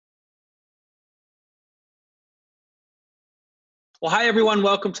Well, hi everyone.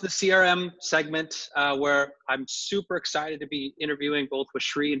 Welcome to the CRM segment where I'm super excited to be interviewing both with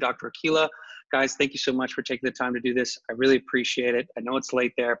Shri and Dr. Akhila. Guys, thank you so much for taking the time to do this. I really appreciate it. I know it's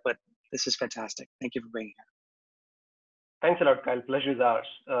late there, but this is fantastic. Thank you for being here. Thanks a lot, Kyle. Pleasure is ours.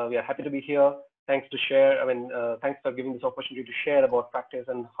 We are happy to be here. Thanks to share. Thanks for giving this opportunity to share about practice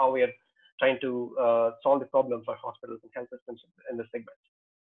and how we are trying to solve the problem for hospitals and health systems in this segment.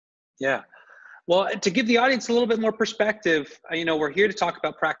 Yeah. Well, to give the audience a little bit more perspective, we're here to talk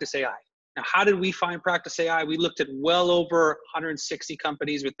about Praktice.ai. Now, how did we find Praktice.ai? We looked at well over 160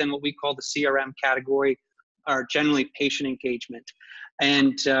 companies within what we call the CRM category, or generally patient engagement.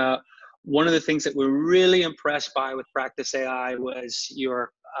 And one of the things that we're really impressed by with Praktice.ai was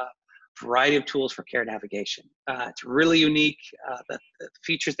your variety of tools for care navigation. It's really unique. The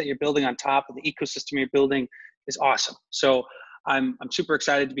features that you're building on top of the ecosystem you're building is awesome. So I'm super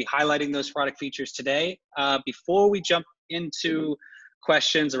excited to be highlighting those product features today. Before we jump into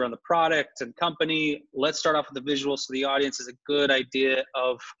questions around the product and company, let's start off with the visual so the audience has a good idea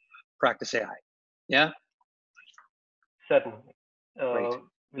of Praktice.ai. Yeah? Certainly.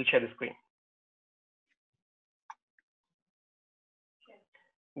 We'll share the screen.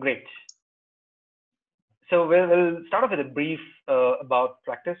 Great. So we'll start off with a brief about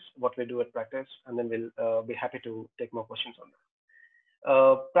Practice, what we do at Practice, and then we'll be happy to take more questions on that.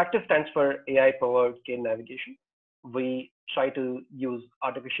 Practice stands for AI-powered care navigation. We try to use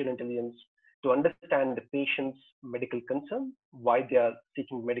artificial intelligence to understand the patient's medical concern, why they are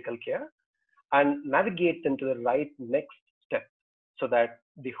seeking medical care, and navigate them to the right next step so that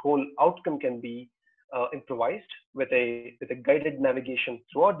the whole outcome can be improvised with a guided navigation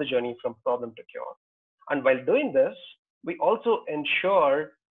throughout the journey from problem to cure. And while doing this, we also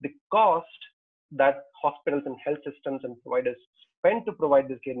ensure the cost that hospitals and health systems and providers spend to provide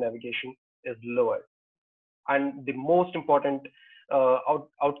this care navigation is lower. And the most important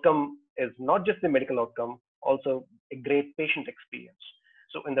outcome is not just the medical outcome, also a great patient experience.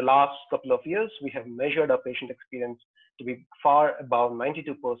 So in the last couple of years, we have measured our patient experience to be far above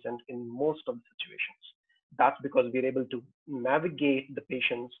 92% in most of the situations. That's because we're able to navigate the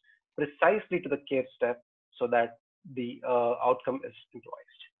patients precisely to the care step so that the outcome is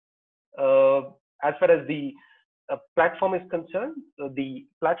improvised. As far as the platform is concerned, the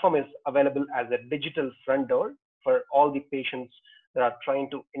platform is available as a digital front door for all the patients that are trying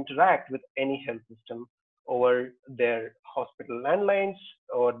to interact with any health system over their hospital landlines,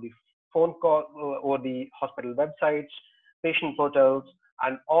 or the phone call, or the hospital websites, patient portals,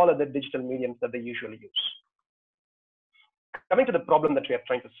 and all other digital mediums that they usually use. Coming to the problem that we are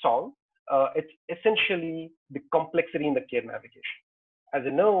trying to solve, it's essentially the complexity in the care navigation. As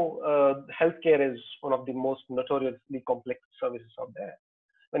you know, healthcare is one of the most notoriously complex services out there.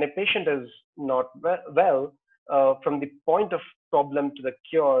 When a patient is not well, from the point of problem to the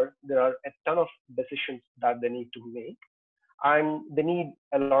cure, there are a ton of decisions that they need to make, and they need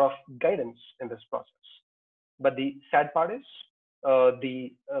a lot of guidance in this process. But the sad part is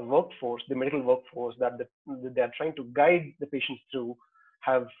the workforce, the medical workforce that they are trying to guide the patients through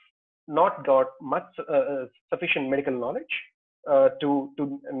have not got much sufficient medical knowledge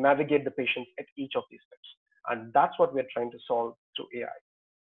to navigate the patients at each of these steps. And that's what we're trying to solve through AI,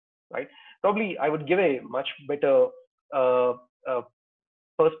 right? Probably I would give a much better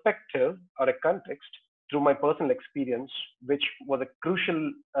perspective or a context through my personal experience, which was a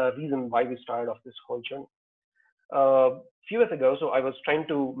crucial reason why we started off this whole journey. A few years ago, so I was trying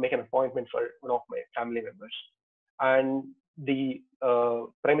to make an appointment for one of my family members, and the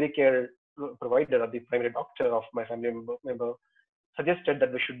primary care provider or the primary doctor of my family member suggested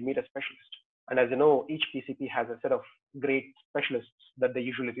that we should meet a specialist. And as you know, each PCP has a set of great specialists that they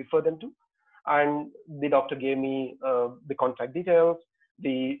usually refer them to. And the doctor gave me the contact details,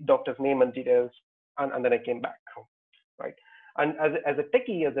 the doctor's name and details, and then I came back home, right? And as a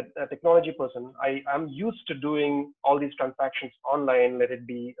techie, as a technology person, I am used to doing all these transactions online, let it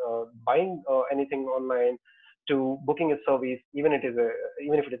be buying anything online, to booking a service, even if it is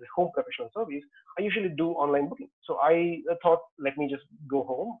a home professional service. I usually do online booking. So I thought, let me just go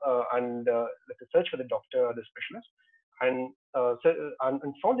home and let's search for the doctor or the specialist, and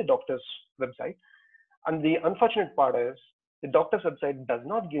found the doctor's website. And the unfortunate part is the doctor's website does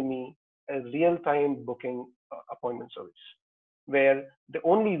not give me a real-time booking appointment service, where the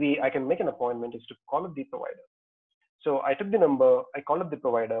only way I can make an appointment is to call up the provider. So I took the number, I called up the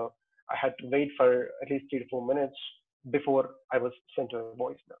provider. I had to wait for at least 3 to 4 minutes before I was sent a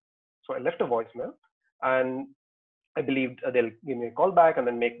voicemail. So I left a voicemail, and I believed they'll give me a call back and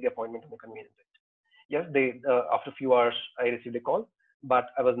then make the appointment on the convenient date. Yes, after a few hours, I received a call, but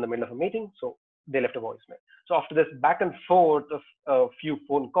I was in the middle of a meeting, so they left a voicemail. So after this back and forth of a few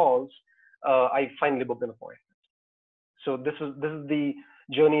phone calls, I finally booked an appointment. So this is the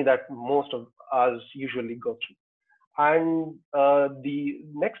journey that most of us usually go through. And the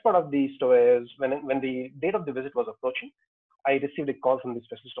next part of the story is when the date of the visit was approaching, I received a call from the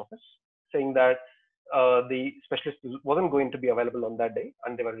specialist office saying that the specialist wasn't going to be available on that day,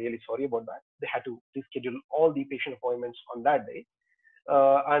 and they were really sorry about that. They had to reschedule all the patient appointments on that day.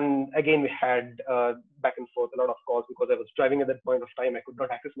 And again, we had back and forth a lot of calls because I was driving at that point of time. I could not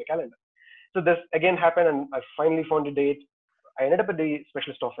access my calendar. So this again happened, and I finally found a date. I ended up at the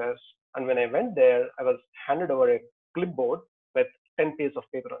specialist office, and when I went there, I was handed over a clipboard with 10 pages of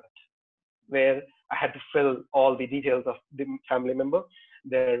paper on it, where I had to fill all the details of the family member,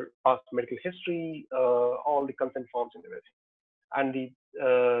 their past medical history, all the consent forms and everything.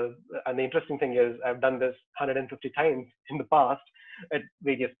 And the interesting thing is I've done this 150 times in the past at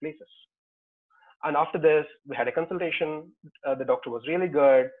various places. And after this, we had a consultation. The doctor was really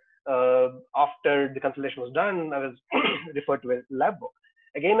good. After the consultation was done, I was referred to a lab work.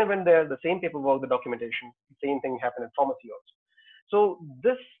 Again, I went there, the same paperwork, the documentation, the same thing happened in pharmacy also. So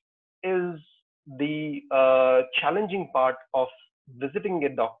this is the challenging part of visiting a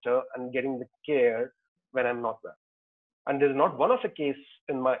doctor and getting the care when I'm not well. And there's not one of a case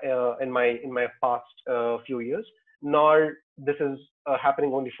in my past few years, nor this is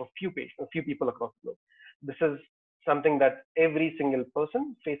happening only for few patients, a few people across the globe. This is something that every single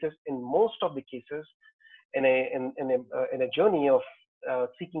person faces in most of the cases in a journey of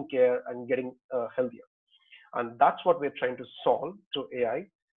seeking care and getting healthier. And that's what we're trying to solve through AI,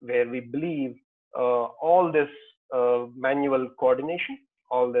 where we believe all this manual coordination,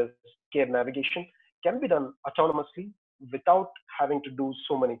 all this care navigation can be done autonomously without having to do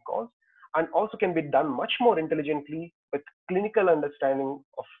so many calls, and also can be done much more intelligently with clinical understanding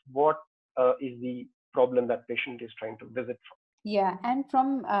of what is the problem that patient is trying to visit from. Yeah, and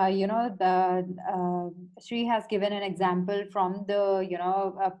from the Sri has given an example from the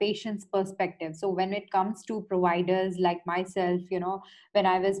patient's perspective. So when it comes to providers like myself, when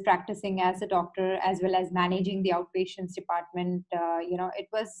I was practicing as a doctor as well as managing the outpatients department, it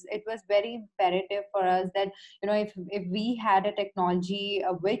was very imperative for us that if we had a technology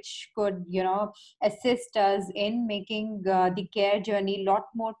which could assist us in making the care journey a lot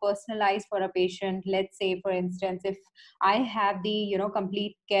more personalized for a patient. Let's say, for instance, if I have the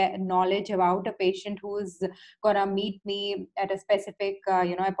complete knowledge about a patient who's gonna meet me at a specific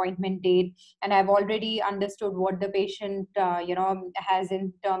appointment date, and I've already understood what the patient has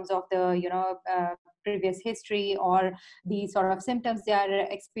in terms of the previous history or the sort of symptoms they are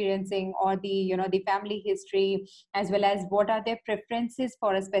experiencing, or the the family history, as well as what are their preferences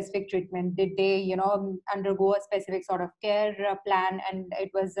for a specific treatment. Did they undergo a specific sort of care plan and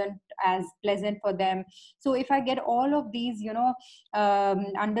it wasn't as pleasant for them? So if I get all of these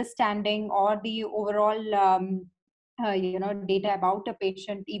understanding or the overall data about a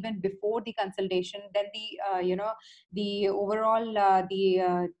patient even before the consultation, then the overall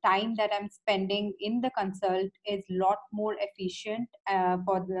time that I'm spending in the consult is a lot more efficient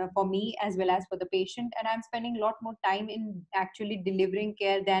for me as well as for the patient, and I'm spending a lot more time in actually delivering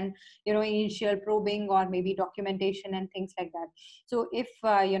care than initial probing or maybe documentation and things like that. So if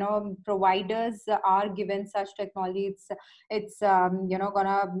providers are given such technology, it's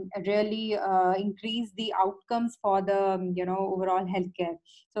gonna really increase the outcomes for the overall healthcare.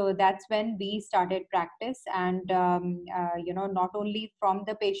 So that's when we started Practice, and not only from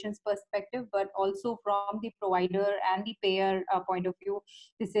the patient's perspective but also from the provider and the payer point of view.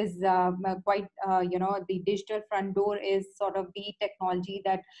 This is quite the digital front door is sort of the technology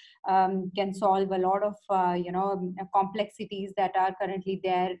that can solve a lot of complexities that are currently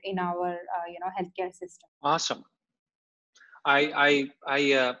there in our healthcare system. Awesome.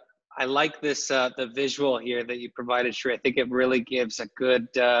 I like this the visual here that you provided, Shri. I think it really gives a good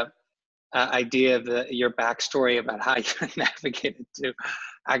idea of your backstory about how you navigated to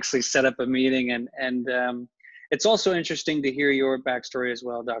actually set up a meeting, and it's also interesting to hear your backstory as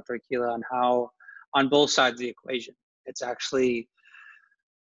well, Dr. Akhila, on how on both sides of the equation it's actually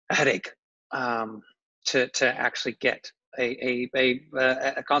a headache to actually get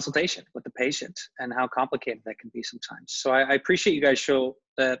a consultation with the patient, and how complicated that can be sometimes. So I appreciate you guys show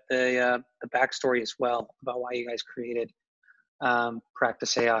the backstory as well about why you guys created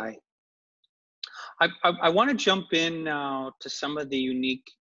Praktice.ai. I want to jump in now to some of the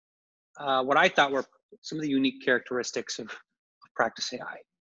unique, what I thought were some of the unique characteristics of Praktice.ai.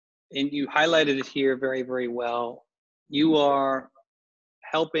 And you highlighted it here very, very well. You are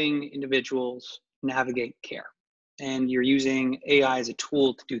helping individuals navigate care, and you're using AI as a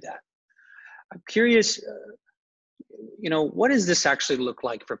tool to do that. I'm curious, what does this actually look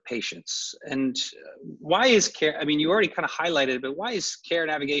like for patients? And why is care, I mean, you already kind of highlighted it, but why is care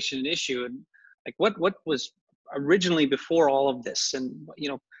navigation an issue? And like, what was originally before all of this? And,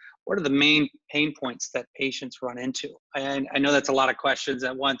 what are the main pain points that patients run into? I know that's a lot of questions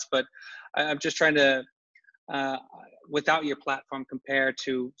at once, but I'm just trying to, without your platform, compare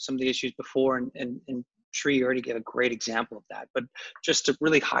to some of the issues before, and Sri, you already gave a great example of that, but just to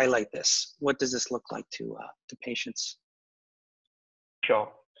really highlight this, what does this look like to patients? Sure.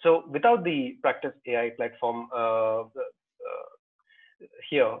 So without the Praktice.ai platform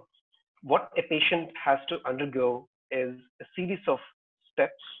here, what a patient has to undergo is a series of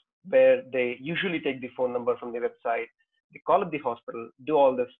steps where they usually take the phone number from the website, they call up the hospital, do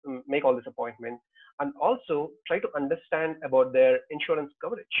all this, make all this appointment, and also try to understand about their insurance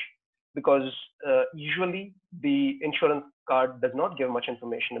coverage. Because usually the insurance card does not give much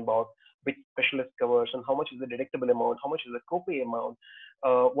information about which specialist covers and how much is the deductible amount, how much is the copay amount,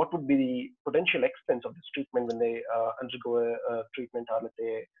 what would be the potential expense of this treatment when they undergo a treatment or let's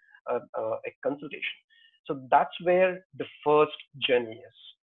say a consultation. So that's where the first journey is,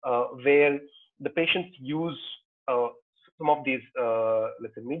 where the patients use some of these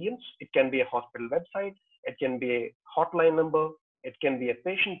let's say mediums. It can be a hospital website, it can be a hotline number, it can be a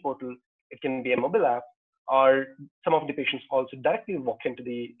patient portal, it can be a mobile app, or some of the patients also directly walk into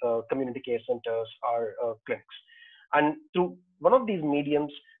the community care centers or clinics. And through one of these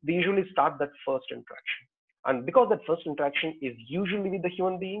mediums, they usually start that first interaction. And because that first interaction is usually with the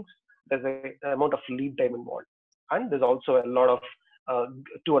human beings, there's an amount of lead time involved. And there's also a lot of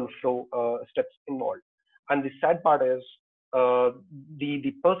to and fro steps involved. And the sad part is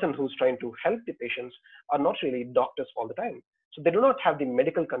the person who's trying to help the patients are not really doctors all the time. So they do not have the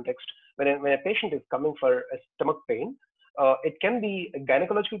medical context. When a patient is coming for a stomach pain, it can be a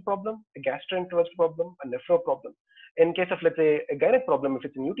gynecological problem, a gastroenterological problem, a nephro problem. In case of, let's say, a gynec problem, if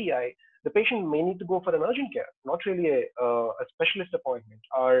it's an UTI, the patient may need to go for an urgent care, not really a specialist appointment,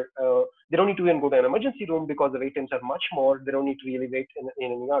 or they don't need to even go to an emergency room because the wait times are much more. They don't need to really wait in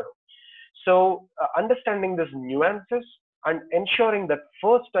an ER room. So understanding these nuances and ensuring that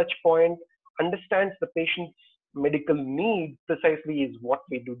first touch point understands the patient's medical need precisely is what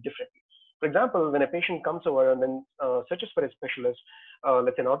we do differently. For example, when a patient comes over and then searches for a specialist,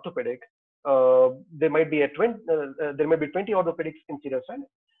 let's say an orthopedic, there might be 20 orthopedics in Syria,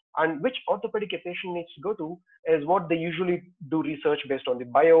 and which orthopedic a patient needs to go to is what they usually do research based on the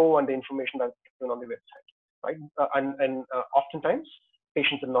bio and the information that's on the website, right? And oftentimes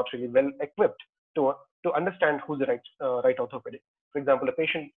patients are not really well equipped to understand who's the right orthopedic. For example, a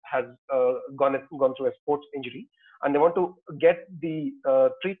patient has gone through a sports injury and they want to get the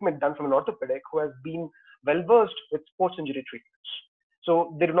treatment done from an orthopedic who has been well versed with sports injury treatments.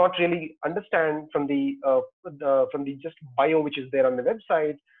 So they do not really understand from the just bio which is there on the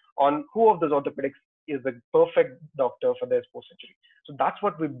website on who of those orthopedics is the perfect doctor for their sports injury. So that's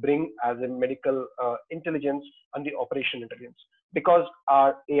what we bring as a medical intelligence and the operational intelligence, because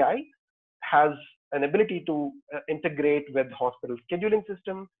our AI has an ability to integrate with hospital scheduling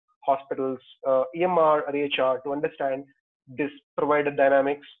system, hospitals EMR or EHR to understand this provider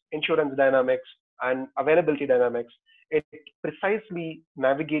dynamics, insurance dynamics, and availability dynamics. It precisely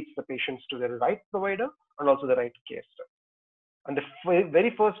navigates the patients to the right provider and also the right care step. And the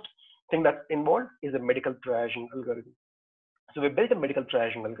very first thing that's involved is a medical triaging algorithm. So we built a medical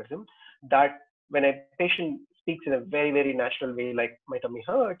triaging algorithm that when a patient speaks in a very, very natural way, like my tummy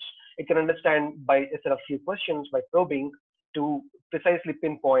hurts, it can understand by a set of few questions, by probing, to precisely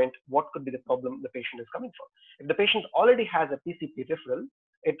pinpoint what could be the problem the patient is coming for. If the patient already has a PCP referral,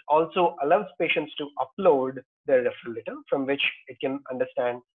 it also allows patients to upload their referral letter from which it can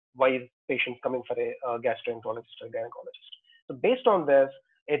understand why is patient coming for a gastroenterologist or gynecologist. So based on this,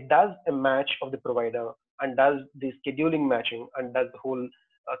 it does a match of the provider and does the scheduling matching and does the whole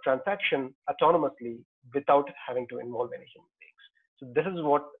transaction autonomously without having to involve any human beings. So this is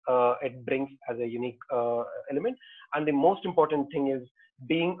what it brings as a unique element. And the most important thing is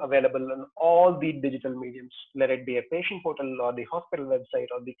being available on all the digital mediums, let it be a patient portal or the hospital website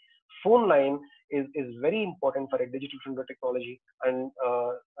or the phone line is very important for a digital friendly technology. And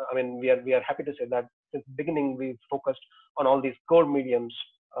I mean, we are happy to say that since the beginning, we've focused on all these core mediums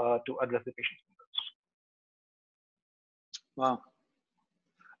to address the patient's needs. Wow.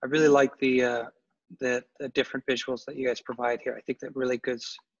 I really like the different visuals that you guys provide here. I think that really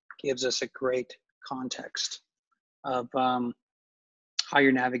gives us a great context of how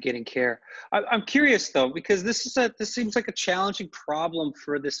you're navigating care. I'm curious though, because this seems like a challenging problem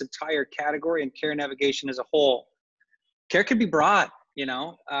for this entire category and care navigation as a whole. Care can be broad.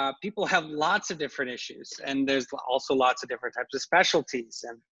 People have lots of different issues, and there's also lots of different types of specialties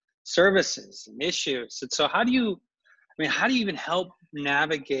and services and issues. And so how do you even help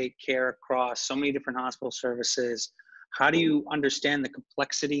navigate care across so many different hospital services? How do you understand the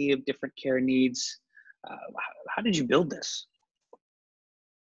complexity of different care needs? How did you build this?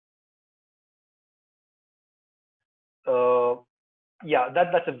 Yeah,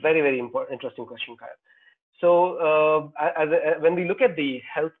 that's a very, very interesting question, Kyle. So when we look at the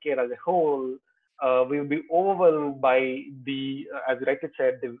healthcare as a whole, we will be overwhelmed by the, as you rightly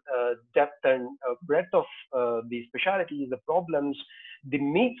said, the depth and breadth of the specialties, the problems, the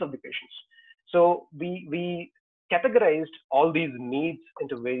needs of the patients. So we categorized all these needs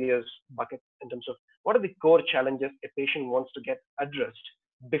into various buckets in terms of what are the core challenges a patient wants to get addressed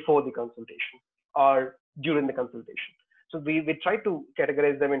before the consultation or during the consultation. So we try to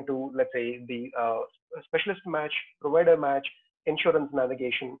categorize them into, let's say, the specialist match, provider match, insurance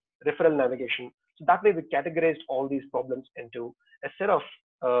navigation, referral navigation. So that way we categorized all these problems into a set of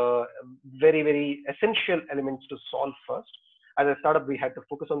very, very essential elements to solve first. As a startup, we had to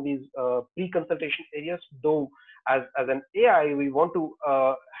focus on these pre-consultation areas, though as an AI, we want to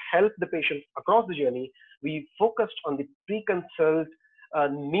help the patient across the journey. We focused on the pre-consult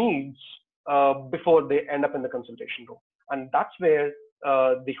needs before they end up in the consultation room. And that's where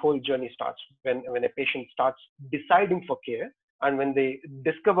the whole journey starts, when a patient starts deciding for care and when they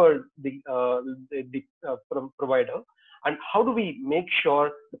discover the provider. And how do we make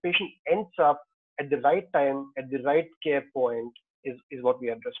sure the patient ends up at the right time, at the right care point is what we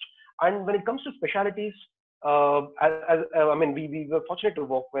addressed. And when it comes to specialties, we were fortunate to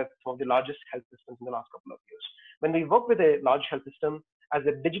work with some of the largest health systems in the last couple of years. When we work with a large health system as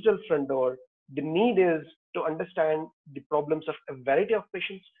a digital front door, the need is to understand the problems of a variety of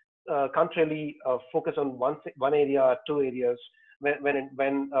patients. Can't really focus on one area or two areas.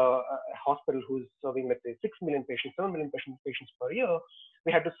 When a hospital who's serving, let's say, 6 million patients, 7 million patients per year,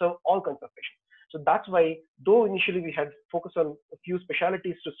 we had to serve all kinds of patients. So that's why, though initially we had focused on a few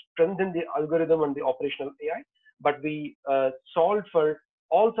specialties to strengthen the algorithm and the operational AI, but we solved for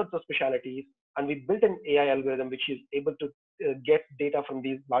all sorts of specialties, and we built an AI algorithm which is able to get data from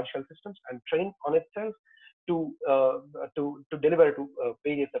these large health systems and train on itself to deliver to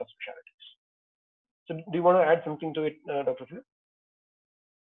various set of specialties. So do you want to add something to it, Dr. Philip?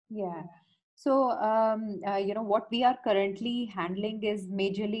 Yeah. So, what we are currently handling is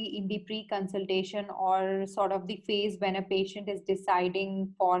majorly in the pre-consultation or sort of the phase when a patient is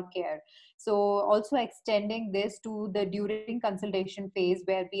deciding for care. So also extending this to the during consultation phase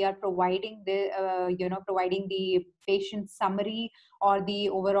where we are providing providing the patient summary or the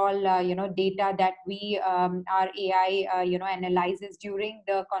overall, data that our AI, analyzes during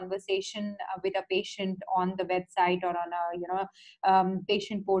the conversation with a patient on the website or on a,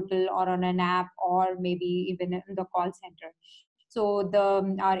 patient portal or on an app or maybe even in the call center. So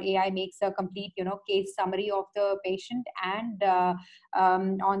our AI makes a complete, case summary of the patient, and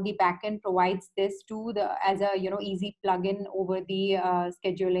on the back end provides this to as a, easy plugin over the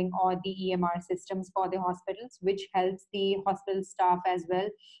scheduling or the EMR systems for the hospitals, which helps the hospital staff as well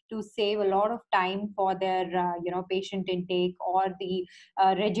to save a lot of time for their, patient intake or the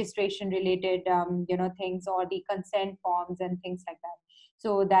registration related, things, or the consent forms and things like that.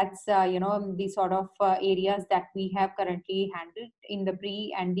 So that's, the sort of areas that we have currently handled in the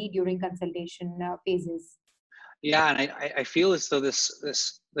pre and the during consultation phases. Yeah, and I feel as though this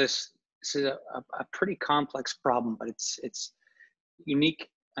is a pretty complex problem, but it's unique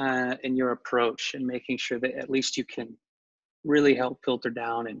in your approach and making sure that at least you can really help filter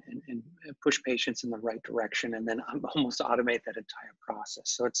down and push patients in the right direction, and then almost automate that entire process.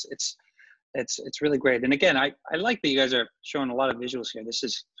 So it's really great. And again, I like that you guys are showing a lot of visuals here. This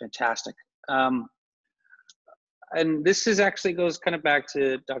is fantastic. And this actually goes kind of back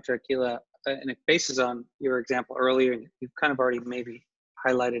to Dr. Akhila, and it bases on your example earlier, and you've kind of already maybe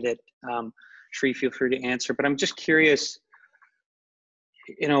highlighted it. Shri, feel free to answer, but I'm just curious,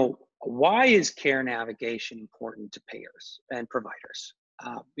 why is care navigation important to payers and providers?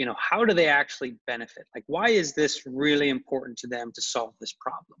 How do they actually benefit? Like, why is this really important to them to solve this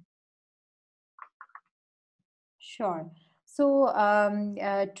problem? Sure. So,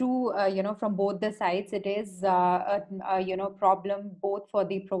 from both the sides, it is a problem both for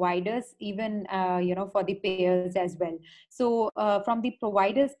the providers, even for the payers as well. So, from the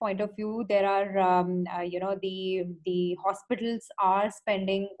providers' point of view, there are the hospitals are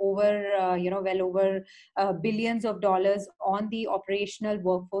spending over well over billions of dollars on the operational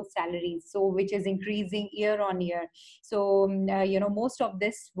workforce salaries, so which is increasing year on year. So, most of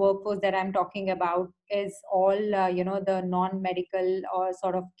this workforce that I'm talking about is all, the non-medical or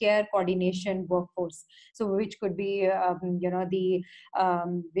sort of care coordination workforce. So which could be,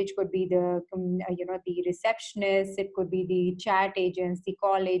 the receptionists, it could be the chat agents, the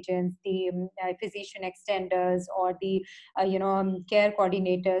call agents, the physician extenders, or the care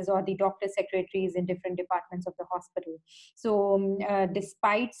coordinators, or the doctor secretaries in different departments of the hospital. So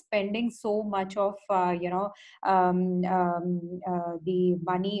despite spending so much of the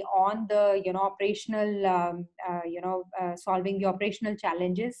money on the operational solving the operational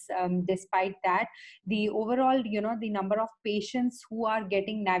challenges, despite that, the overall the number of patients who are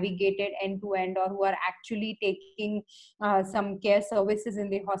getting navigated end to end, or who are actually taking some care services in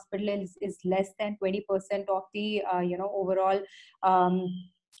the hospital is less than 20% of the overall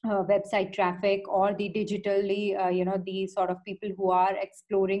website traffic, or the digitally the sort of people who are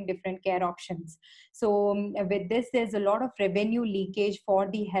exploring different care options. So with this, there's a lot of revenue leakage for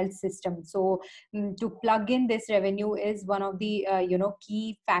the health system. So to plug in this revenue is one of the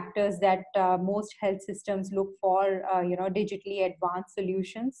key factors that most health systems look for, digitally advanced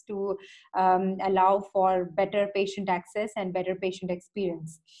solutions to allow for better patient access and better patient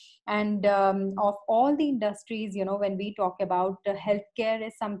experience. And of all the industries, when we talk about healthcare,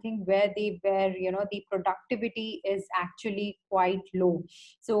 is something where the productivity is actually quite low.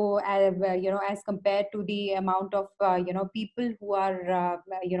 So as compared to the amount of people who are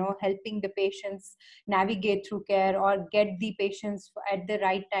helping the patients navigate through care, or get the patients at the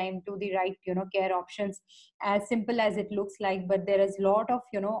right time to the right care options, as simple as it looks like, but there is a lot of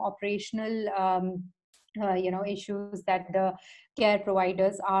operational issues that the care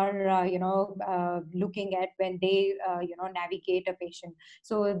providers are looking at when they navigate a patient.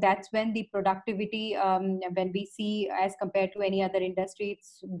 So that's when the productivity, when we see as compared to any other industry,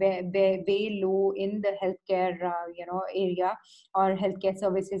 it's way low in the healthcare area, or healthcare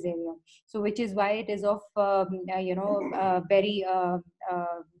services area. So which is why it is of very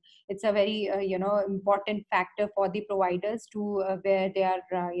it's a very important factor for the providers to where they are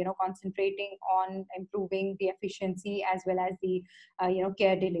concentrating on improving the efficiency as well as the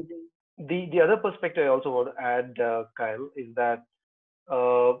care delivery. The other perspective I also want to add, Kyle, is that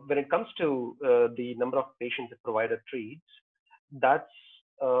when it comes to the number of patients a provider treats, that's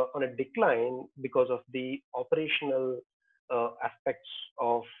on a decline because of the operational aspects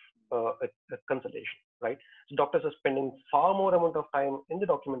of a consultation, right? So doctors are spending far more amount of time in the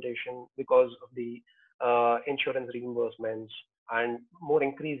documentation because of the insurance reimbursements and more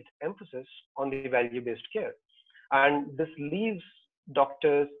increased emphasis on the value-based care. And this leaves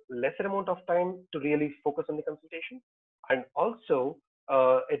doctors lesser amount of time to really focus on the consultation. And also,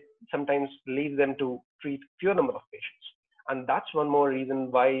 it sometimes leaves them to treat fewer number of patients. And that's one more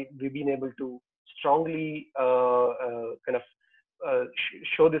reason why we've been able to strongly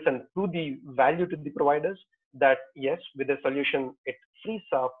show this and prove the value to the providers that yes, with the solution, it frees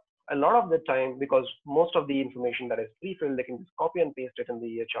up a lot of the time, because most of the information that is pre-filled, they can just copy and paste it in the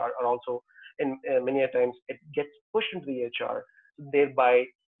EHR, or also in many times it gets pushed into the EHR, thereby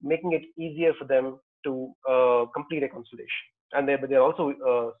making it easier for them to complete a consultation. And they're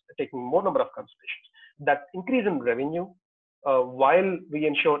also taking more number of consultations. That increase in revenue, while we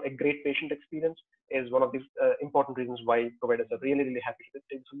ensure a great patient experience, is one of the important reasons why providers are really, really happy with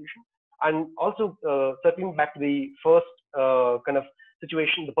the solution. And also, circling back to the first kind of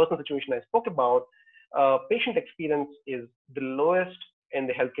situation, the personal situation I spoke about, patient experience is the lowest in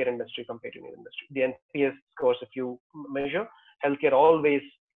the healthcare industry compared to any industry. The NPS scores, if you measure, healthcare always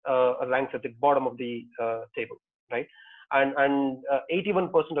ranks at the bottom of the table, right? And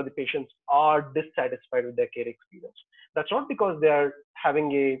 81% of the patients are dissatisfied with their care experience. That's not because they are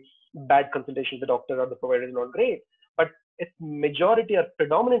having a bad consultation with the doctor or the provider is not great, but its majority are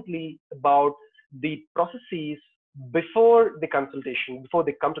predominantly about the processes before the consultation, before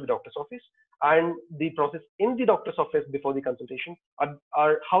they come to the doctor's office, and the process in the doctor's office before the consultation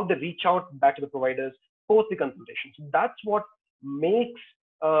are how they reach out back to the providers post the consultation. So that's what makes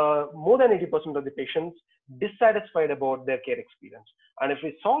more than 80% of the patients dissatisfied about their care experience. And if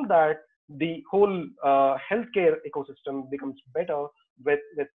we solve that, the whole healthcare ecosystem becomes better with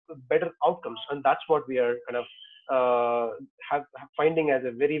better outcomes. And that's what we are kind of finding as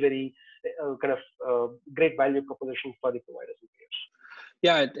a very, very kind of great value proposition for the providers and payers.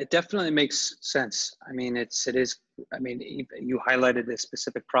 Yeah, it definitely makes sense. I mean, it is. I mean, you highlighted a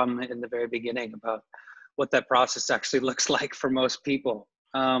specific problem in the very beginning about what that process actually looks like for most people,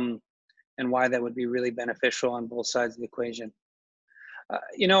 and why that would be really beneficial on both sides of the equation.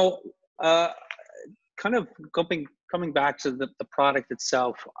 Kind of coming back to the product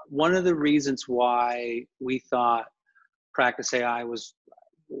itself, one of the reasons why we thought Praktice.ai was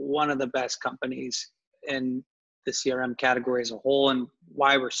one of the best companies and the CRM category as a whole, and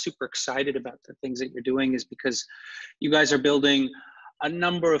why we're super excited about the things that you're doing is because you guys are building a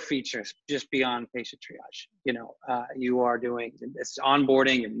number of features just beyond patient triage. You are doing this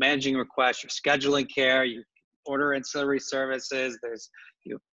onboarding, you're managing requests, you're scheduling care, you order ancillary services, there's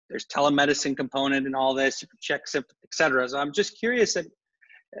telemedicine component in all this, you can check symptoms, et cetera. So I'm just curious that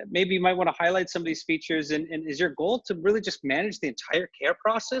maybe you might want to highlight some of these features, and is your goal to really just manage the entire care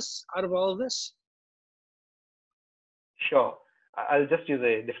process out of all of this? Sure. I'll just use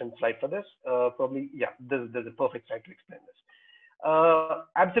a different slide for this. Probably, yeah, this is a perfect slide to explain this.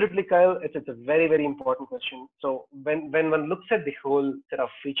 Absolutely, Kyle. It's a very, very important question. So when one looks at the whole set of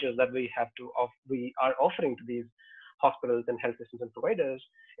features that we are offering to these hospitals and health systems and providers,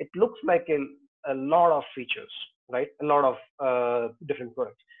 it looks like a lot of features, right? A lot of different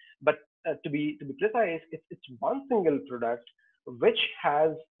products. But to be precise, it's one single product which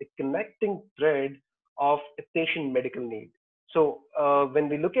has a connecting thread of a patient medical need. So when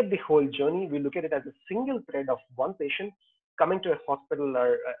we look at the whole journey, we look at it as a single thread of one patient coming to a hospital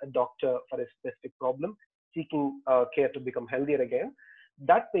or a doctor for a specific problem, seeking care to become healthier again.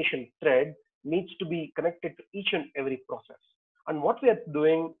 That patient thread needs to be connected to each and every process. And what we are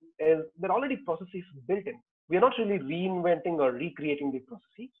doing is there are already processes built in. We are not really reinventing or recreating the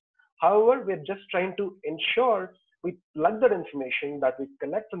processes. However, we're just trying to ensure we plug that information that we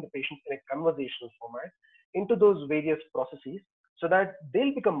collect from the patients in a conversational format into those various processes so that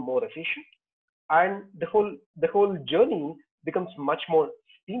they'll become more efficient and the whole journey becomes much more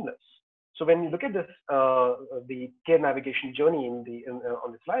seamless. So when you look at this, the care navigation journey on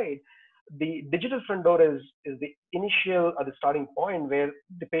the slide, the digital front door is the initial or the starting point where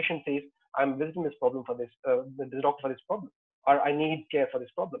the patient says, "I'm visiting this problem for this, the doctor for this problem, or I need care for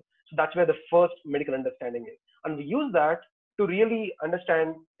this problem." So that's where the first medical understanding is, and we use that to really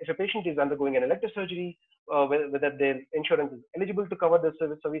understand if a patient is undergoing an elective surgery, whether their insurance is eligible to cover the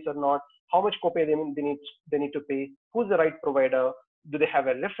service or not, how much copay they need to pay, who's the right provider, do they have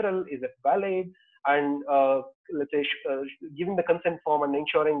a referral, is it valid, and let's say giving the consent form and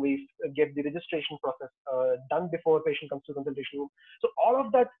ensuring we get the registration process done before patient comes to consultation room. So all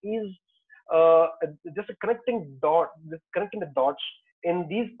of that is just a connecting the dots in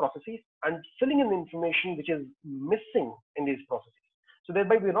these processes and filling in the information which is missing in these processes. So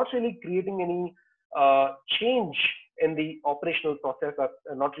thereby we're not really creating any change in the operational process,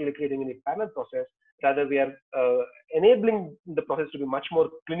 or not really creating any parallel process. Rather, we are enabling the process to be much more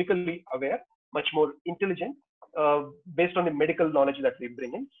clinically aware, much more intelligent, based on the medical knowledge that we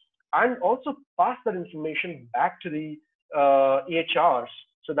bring in, and also pass that information back to the EHRs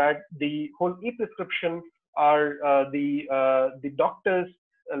so that the whole e-prescription or the doctor's,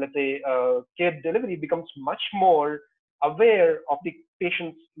 let's say, care delivery becomes much more aware of the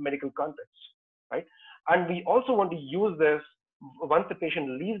patient's medical context, right? And we also want to use this once the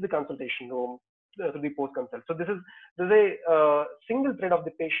patient leaves the consultation room to the post-consult. So this is a single thread of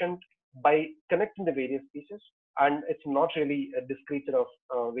the patient by connecting the various pieces, and it's not really a discrete set of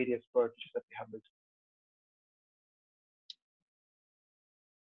various pieces that we have built.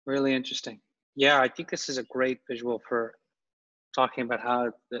 Really interesting. Yeah, I think this is a great visual for talking about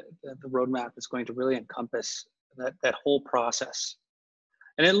how the roadmap is going to really encompass that whole process.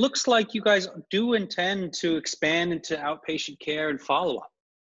 And it looks like you guys do intend to expand into outpatient care and follow-up.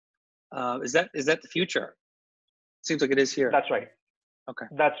 Is that the future? Seems like it is here. That's right. Okay.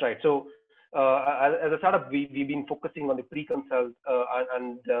 That's right. So as a startup, we've been focusing on the pre-consult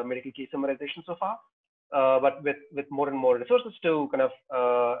and medical case summarization so far. But with more and more resources to kind of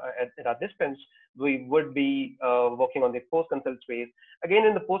at our dispense, we would be working on the post-consult space. Again,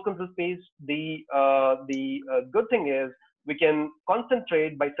 in the post-consult space, the good thing is we can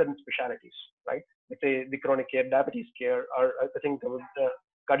concentrate by certain specialties, right? Let's say the chronic care, diabetes care, or I think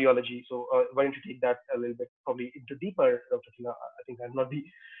cardiology. So why don't you take that a little bit, probably into deeper, Dr. Akhila? I think I'm not the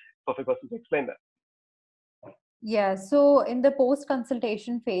perfect person to explain that. Yeah, so in the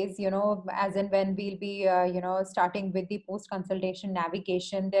post-consultation phase, as in when we'll be, starting with the post-consultation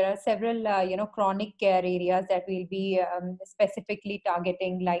navigation, there are several, chronic care areas that we'll be specifically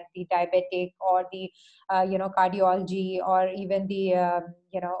targeting, like the diabetic or the, cardiology, or even the,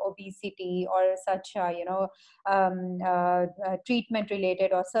 obesity, or such, treatment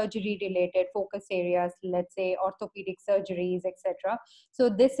related or surgery related focus areas, let's say orthopedic surgeries, etc. So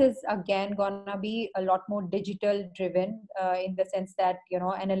this is again gonna be a lot more digital driven, in the sense that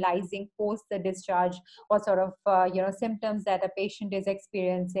analyzing post the discharge what sort of symptoms that a patient is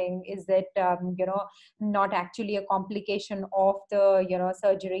experiencing. Is it not actually a complication of the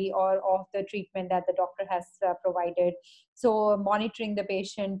surgery or of the treatment that the doctor has provided? So monitoring the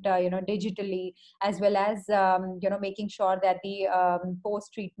patient, digitally, as well as, making sure that the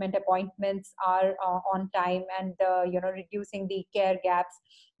post-treatment appointments are on time, and, reducing the care gaps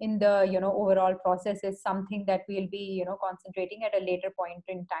in the, overall process is something that we'll be, concentrating at a later point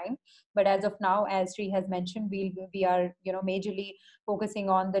in time. But as of now, as Sri has mentioned, we are, majorly focusing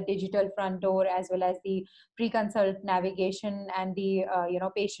on the digital front door, as well as the pre-consult navigation and the,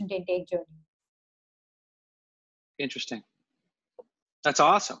 patient intake journey. Interesting. That's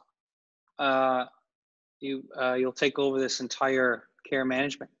awesome. You'll take over this entire care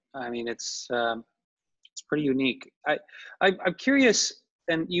management. I mean, it's pretty unique. I'm curious,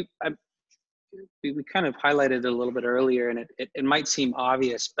 and we kind of highlighted it a little bit earlier, and it might seem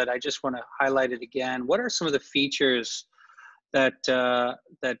obvious, but I just want to highlight it again. What are some of the features that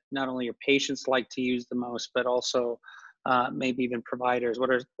that not only your patients like to use the most, but also maybe even providers? What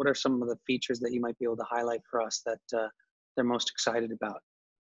are some of the features that you might be able to highlight for us that they're most excited about?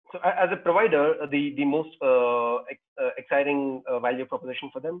 So as a provider, the most exciting value proposition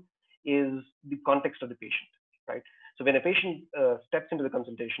for them is the context of the patient, right? So when a patient steps into the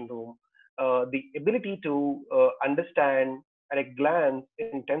consultation room, the ability to understand at a glance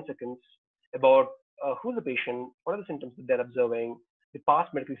in 10 seconds about who's the patient, what are the symptoms that they're observing, the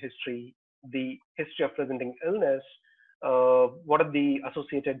past medical history, the history of presenting illness, what are the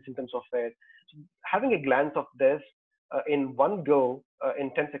associated symptoms of it. So having a glance of this in one go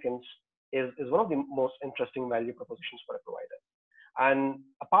in 10 seconds is one of the most interesting value propositions for a provider. And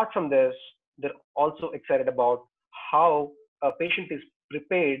apart from this, they're also excited about how a patient is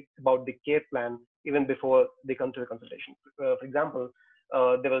prepared about the care plan even before they come to the consultation. For example,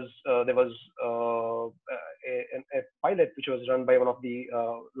 there was a pilot which was run by one of the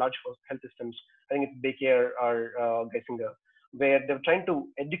large health systems. I think it's Baycare or Geisinger, where they're trying to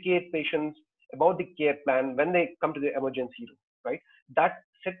educate patients about the care plan when they come to the emergency room, right? That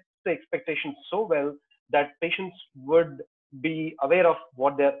sets the expectations so well that patients would be aware of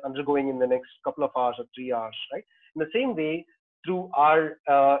what they're undergoing in the next couple of hours or 3 hours, right? In the same way, through our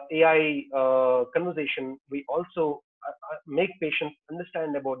AI conversation, we also make patients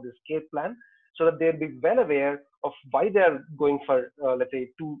understand about this care plan so that they'll be well aware of why they're going for, let's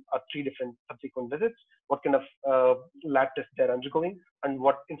say, 2 or 3 different subsequent visits, what kind of lab tests they're undergoing, and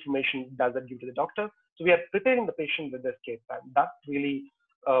what information does that give to the doctor. So we are preparing the patient with this care plan. That really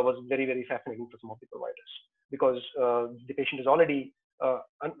was very, very fascinating for some of the providers, because the patient is already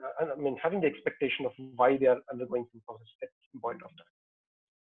having the expectation of why they are undergoing some process at some point of time.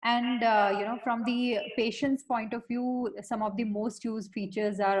 And, from the patient's point of view, some of the most used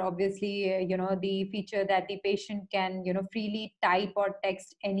features are obviously, the feature that the patient can, freely type or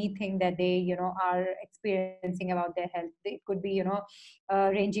text anything that they, are experiencing about their health. It could be,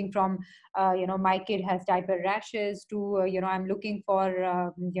 ranging from, my kid has diaper rashes to, I'm looking for,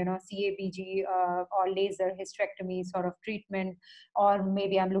 CABG or laser hysterectomy sort of treatment, or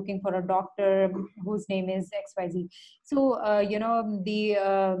maybe I'm looking for a doctor whose name is XYZ. So, the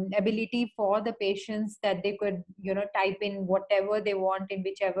ability for the patients that they could, type in whatever they want in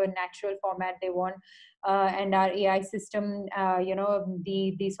whichever natural format they want. And our AI system,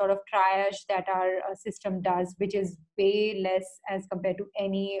 the sort of triage that our system does, which is way less as compared to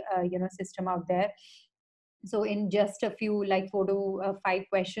any, system out there. So in just a few, like 4 to 5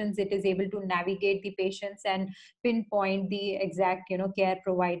 questions, it is able to navigate the patients and pinpoint the exact, care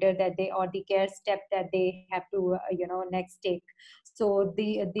provider that they, or the care step that they have to, next take. So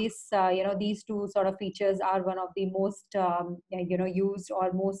these two sort of features are one of the most, used,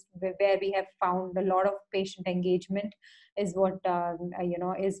 or most, where we have found a lot of patient engagement, is what,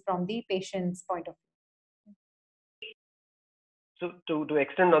 is from the patient's point of view. So to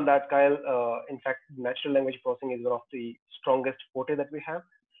extend on that, Kyle, in fact, natural language processing is one of the strongest forte that we have.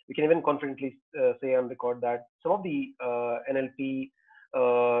 We can even confidently say on record that some of the NLP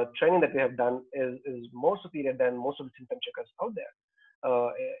training that we have done is more superior than most of the symptom checkers out there.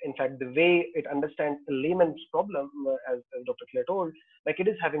 In fact, the way it understands a layman's problem, as Dr. Claire told, like it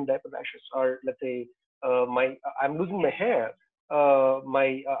is having diaper rashes, or let's say, I'm losing my hair, I'm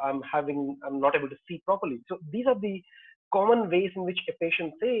not able to see properly. So these are the common ways in which a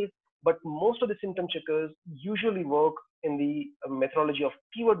patient says, but most of the symptom checkers usually work in the methodology of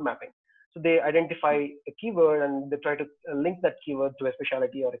keyword mapping. So they identify a keyword and they try to link that keyword to a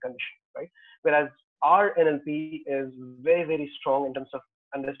specialty or a condition, right? Whereas our NLP is very, very strong in terms of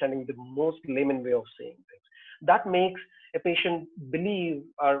understanding the most layman way of saying things. That makes a patient believe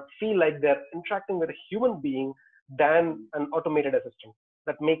or feel like they're interacting with a human being than an automated assistant.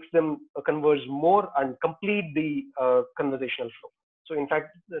 That makes them converse more and complete the conversational flow. So in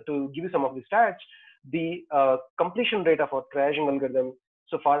fact, to give you some of the stats, the completion rate of our triaging algorithm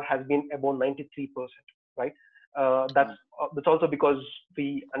so far has been about 93%, right? That's also because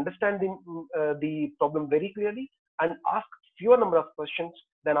we understand the problem very clearly and ask fewer number of questions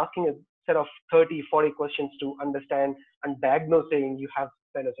than asking a set of 30, 40 questions to understand and diagnose, saying you have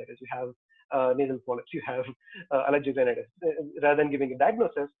sinusitis, you have nasal polyps, you have allergic rhinitis. Rather than giving a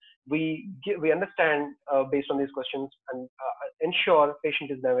diagnosis, we understand based on these questions and ensure patient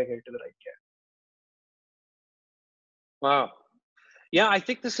is navigated to the right care. Wow. Yeah, I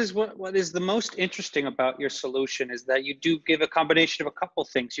think this is what is the most interesting about your solution, is that you do give a combination of a couple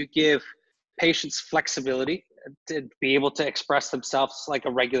things. You give patients flexibility to be able to express themselves like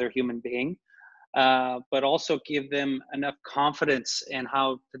a regular human being, but also give them enough confidence in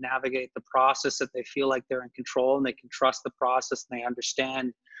how to navigate the process, that they feel like they're in control and they can trust the process and they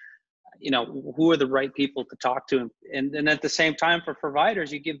understand, who are the right people to talk to. And at the same time, for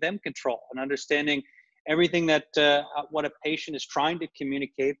providers, you give them control and understanding everything that what a patient is trying to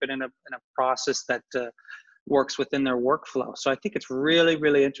communicate, but in a process that works within their workflow. So I think it's really,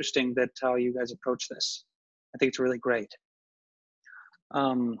 really interesting that how you guys approach this. I think it's really great.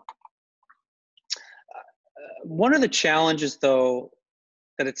 One of the challenges, though,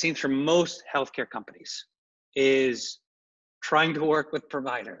 that it seems for most healthcare companies is trying to work with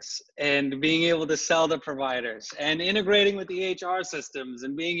providers and being able to sell to providers and integrating with the EHR systems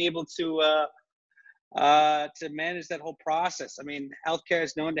and being able to manage that whole process. I mean, healthcare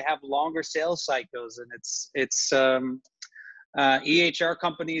is known to have longer sales cycles, and EHR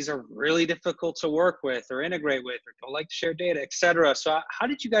companies are really difficult to work with or integrate with, or don't like to share data, et cetera. So how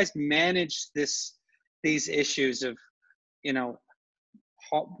did you guys manage these issues of,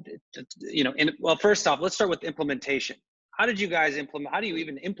 well, first off, let's start with implementation. How did you guys implement? How do you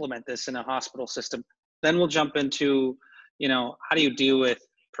even implement this in a hospital system? Then we'll jump into, how do you deal with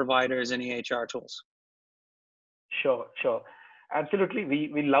providers and EHR tools? Sure. Absolutely.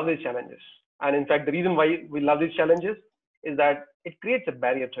 We love these challenges. And in fact, the reason why we love these challenges is that it creates a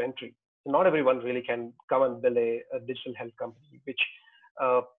barrier to entry. So not everyone really can come and build a digital health company, which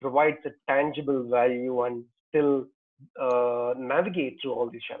provides a tangible value and still navigate through all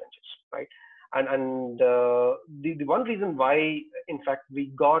these challenges, right? And the one reason why, in fact,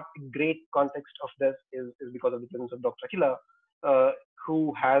 we got great context of this is because of the presence of Dr. Akhila,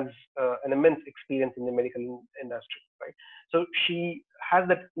 who has an immense experience in the medical industry, right? So she has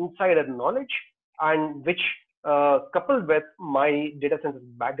that insider knowledge, and which coupled with my data science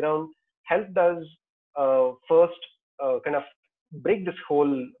background helped us first kind of break this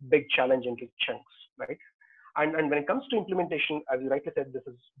whole big challenge into chunks, right? And when it comes to implementation, as you rightly said, this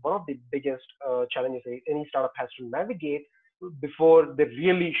is one of the biggest challenges any startup has to navigate before they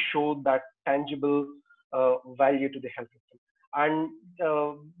really show that tangible value to the health system. And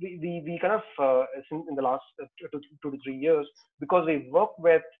we kind of, in the last 2 to 3 years, because we work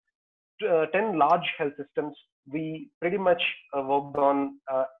with 10 large health systems, we pretty much worked on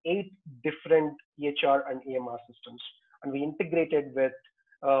 8 different EHR and EMR systems. And we integrated with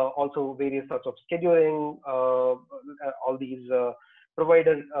also various sorts of scheduling, all these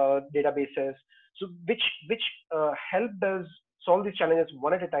provider databases, so which helped us solve these challenges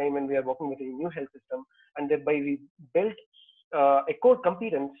one at a time when we are working with a new health system. And thereby we built a core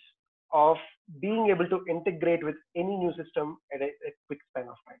competence of being able to integrate with any new system at a quick span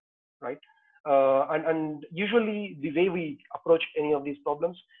of time, right? And usually the way we approach any of these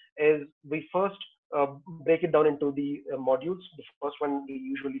problems is we first break it down into the modules. The first one we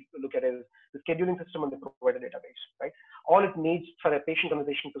usually look at is the scheduling system and the provider database, right? All it needs for a patient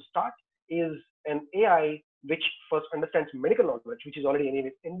conversation to start is an AI which first understands medical knowledge, which is already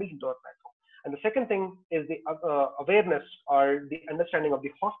inbuilt into our platform. And the second thing is the awareness or the understanding of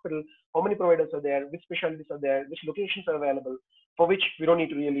the hospital, how many providers are there, which specialties are there, which locations are available, for which we don't need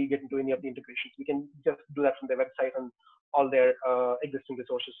to really get into any of the integrations. We can just do that from their website and all their existing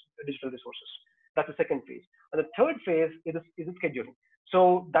resources, digital resources. That's the second phase. And the third phase is scheduling.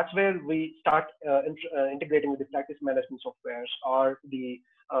 So that's where we start integrating with the practice management softwares or the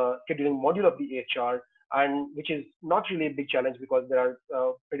scheduling module of the EHR, and which is not really a big challenge because there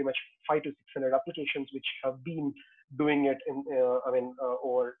are pretty much 500 to 600 applications which have been doing it in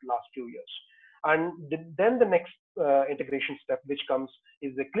over the last few years. And then the next integration step which comes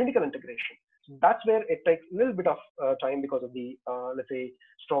is the clinical integration. So that's where it takes a little bit of time because of the let's say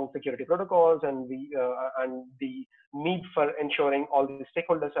strong security protocols and the need for ensuring all the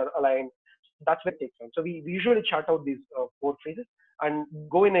stakeholders are aligned. That's where it takes time. So we usually chart out these 4 phases and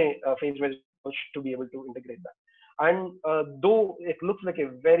go in a phase-wise approach to be able to integrate that. And though it looks like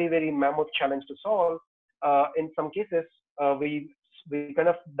a very, very mammoth challenge to solve, in some cases we we kind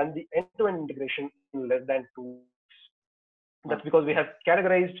of done the end-to-end integration in less than 2 weeks. That's because we have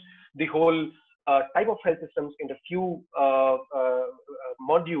categorized the whole type of health systems into few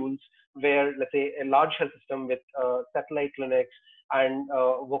modules where, let's say, a large health system with satellite clinics and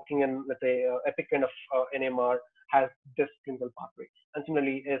working in, let's say, epic kind of NMR has this clinical pathway. And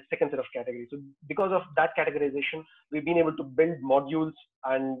similarly, a second set of categories. So because of that categorization, we've been able to build modules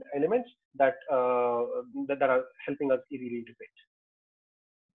and elements that that are helping us really integrate.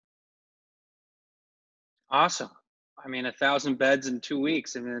 Awesome. I mean, 1,000 beds in 2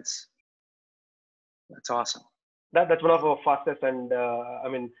 weeks. I mean, that's awesome. That's one of our fastest, and I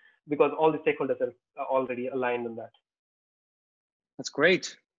mean, because all the stakeholders are already aligned on that. That's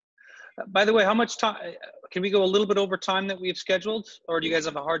great. By the way, how much time, can we go a little bit over time that we've scheduled, or do you guys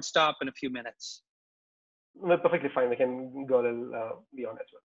have a hard stop in a few minutes? We're perfectly fine. We can go a little beyond as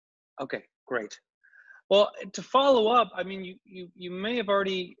well. Okay, great. Well, to follow up, I mean, you may have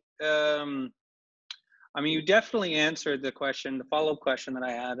already, I mean, you definitely answered the question, the follow-up question that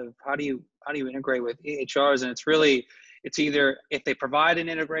I had of how do you integrate with EHRs, and it's either if they provide an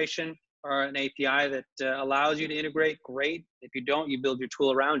integration or an API that allows you to integrate, great. If you don't, you build your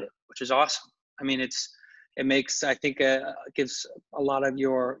tool around it, which is awesome. I mean, it makes, I think, gives a lot of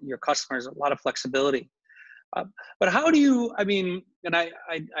your customers a lot of flexibility. But how do you, I mean, and I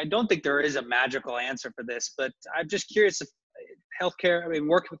don't think there is a magical answer for this, but I'm just curious if healthcare, I mean,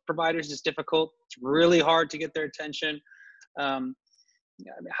 working with providers is difficult. It's really hard to get their attention.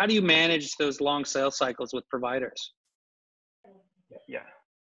 How do you manage those long sales cycles with providers? Yeah.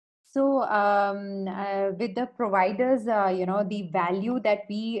 So with the providers, the value that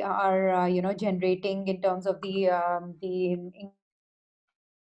we are, generating in terms of the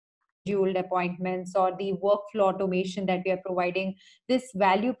scheduled appointments or the workflow automation that we are providing, this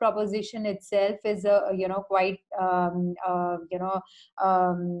value proposition itself is quite a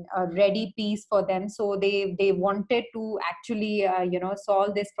ready piece for them. So they wanted to actually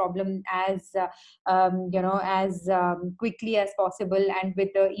solve this problem as quickly as possible, and with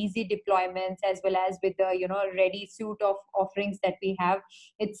the easy deployments as well as with the ready suite of offerings that we have.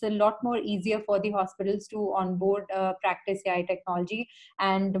 It's a lot more easier for the hospitals to onboard Praktice.ai technology.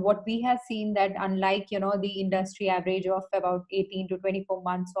 And what we have seen that unlike the industry average of about 18 to 24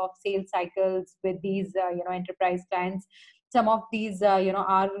 months of sales cycles with these enterprise clients, some of these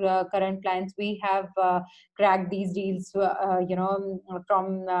our current clients, we have cracked these deals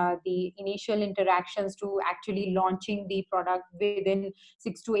from the initial interactions to actually launching the product within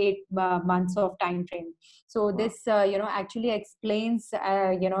 6 to 8 months of time frame. So this actually explains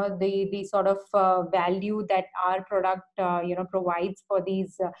the sort of value that our product provides for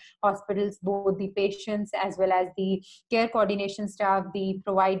these hospitals, both the patients as well as the care coordination staff, the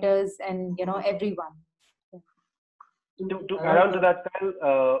providers, and everyone. To add on to that,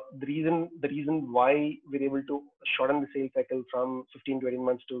 Kyle, the reason why we're able to shorten the sales cycle from 15 to 18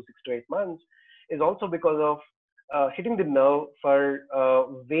 months to 6 to 8 months is also because of hitting the nerve for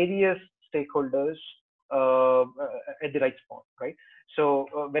various stakeholders at the right spot, right? So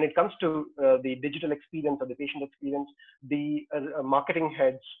when it comes to the digital experience or the patient experience, the marketing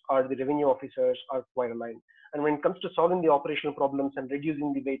heads or the revenue officers are quite aligned. And when it comes to solving the operational problems and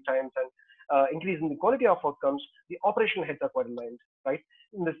reducing the wait times and increasing the quality of outcomes, the operational heads are quite aligned, right?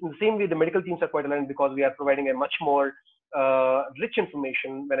 In the same way, the medical teams are quite aligned because we are providing a much more rich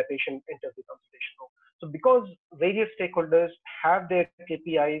information when a patient enters the consultation room. So because various stakeholders have their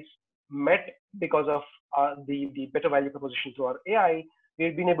KPIs met because of the better value proposition through our AI,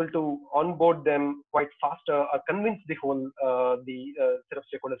 we've been able to onboard them quite faster or convince the whole set of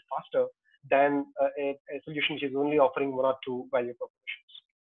stakeholders faster than a solution which is only offering 1 or 2 value propositions.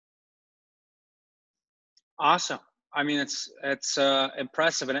 Awesome. I mean, it's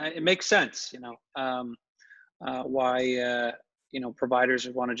impressive, and it makes sense, why providers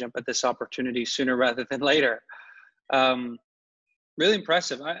would want to jump at this opportunity sooner rather than later. Really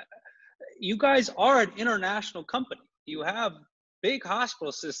impressive. You guys are an international company. You have big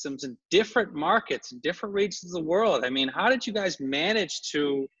hospital systems in different markets, different regions of the world. I mean, how did you guys manage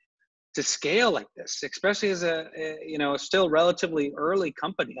to scale like this, especially as a still relatively early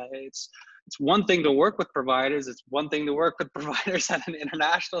company? It's one thing to work with providers. It's one thing to work with providers at an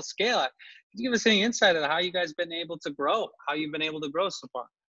international scale. Can you give us any insight on how you guys been able to grow, how you've been able to grow so far?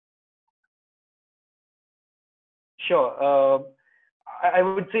 Sure. I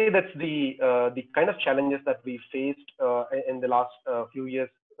would say that's the kind of challenges that we faced in the last few years,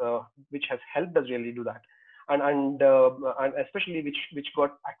 which has helped us really do that, and especially which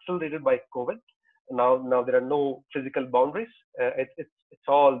got accelerated by COVID. Now there are no physical boundaries. It's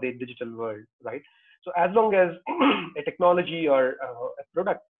all the digital world, right? So as long as a technology or a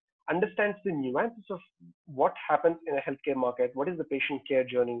product understands the nuances of what happens in a healthcare market, what is the patient care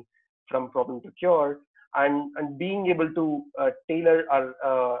journey from problem to cure, and being able to tailor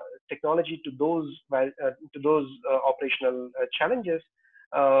our technology to those operational challenges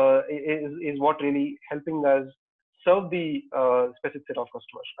is what really helping us serve the specific set of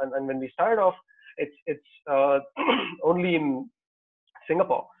customers. And when we started off, it's only in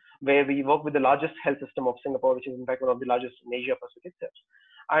Singapore, where we work with the largest health system of Singapore, which is in fact one of the largest in Asia Pacific itself.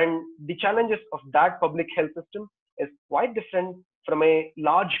 And the challenges of that public health system is quite different from a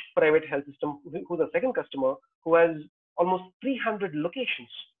large private health system who's a second customer, who has almost 300 locations,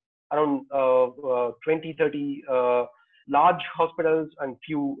 around 20, 30 large hospitals and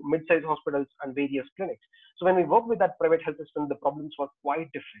few mid-sized hospitals and various clinics. So when we work with that private health system, the problems were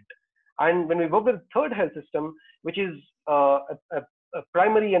quite different. And when we work with a third health system, which is a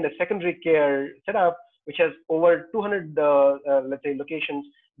primary and a secondary care setup, which has over 200, let's say, locations,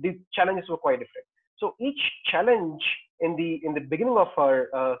 the challenges were quite different. So each challenge in the beginning of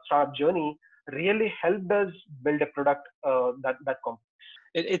our startup journey really helped us build a product that complex.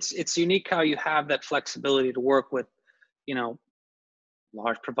 It's unique how you have that flexibility to work with,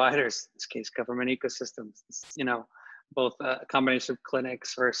 large providers, in this case, government ecosystems, both a combination of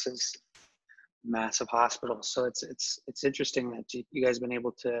clinics versus massive hospitals. So it's interesting that you guys have been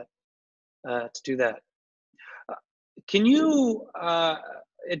able to do that. Can you,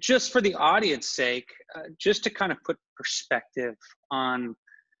 just for the audience sake, just to kind of put perspective on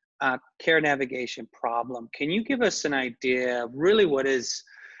care navigation problem, can you give us an idea of really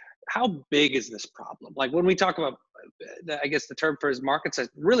how big is this problem? Like when we talk about, I guess the term for his market size,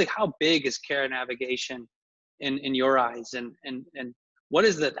 really how big is care navigation in your eyes, and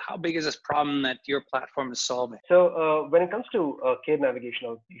how big is this problem that your platform is solving? So when it comes to care navigation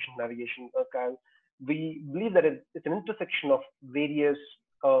or patient navigation, Kyle, we believe that it's an intersection of various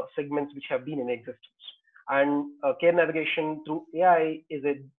segments which have been in existence. And care navigation through AI is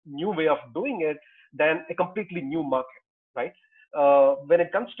a new way of doing it than a completely new market, right? When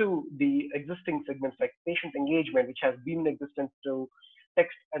it comes to the existing segments like patient engagement, which has been in existence through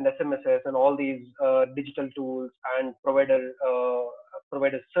text and SMSs and all these digital tools and provider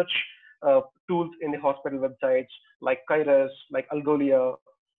search tools in the hospital websites like Kairos, like Algolia,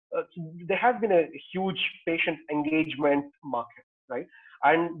 there has been a huge patient engagement market, right?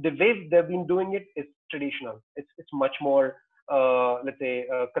 And the way they've been doing it is traditional. It's much more, let's say,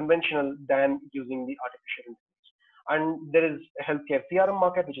 conventional than using the artificial intelligence. And there is a healthcare CRM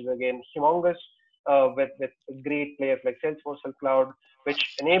market, which is again humongous, with great players like Salesforce, Health Cloud,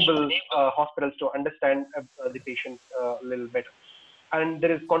 which enables hospitals to understand the patient a little better. And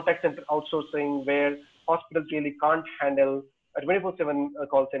there is contact center outsourcing, where hospitals really can't handle a 24/7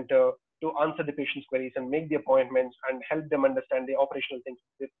 call center to answer the patient's queries and make the appointments and help them understand the operational things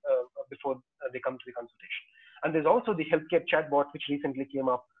before they come to the consultation. And there's also the healthcare chatbot, which recently came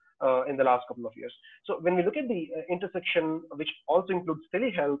up in the last couple of years. So when we look at the intersection, which also includes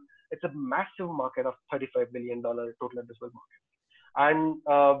telehealth, it's a massive market of $35 billion total addressable market,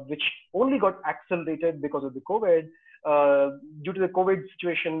 and which only got accelerated because of the COVID. Due to the COVID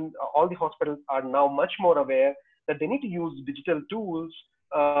situation, all the hospitals are now much more aware that they need to use digital tools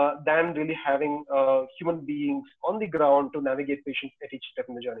than really having human beings on the ground to navigate patients at each step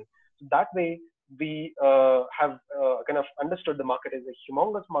in the journey. So that way, we have kind of understood the market as a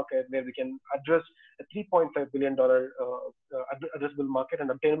humongous market where we can address a $3.5 billion addressable market and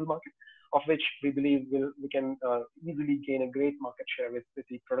obtainable market, of which we believe we can easily gain a great market share with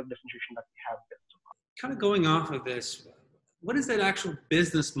the product differentiation that we have built so far. Kind of going off of this, what does that actual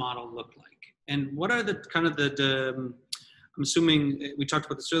business model look like? And what are the kind of I'm assuming we talked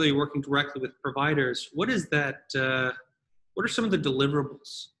about this earlier, working directly with providers. What is that? What are some of the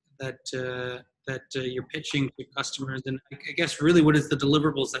deliverables that you're pitching to customers? And I guess really, what is the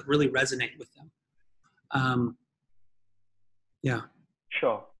deliverables that really resonate with them? Yeah.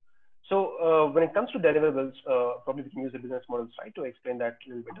 Sure. So when it comes to deliverables, probably we can use the business model slide to explain that a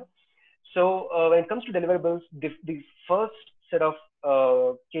little better. So when it comes to deliverables, the first set of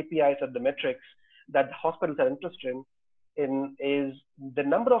KPIs or the metrics that hospitals are interested in is the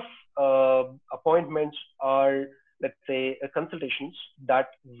number of appointments or, let's say, consultations that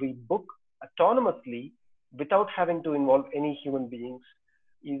we book autonomously without having to involve any human beings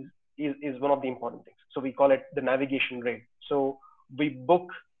is one of the important things. So we call it the navigation rate. So we book,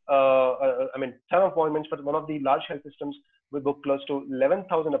 some appointments for one of the large health systems. We book close to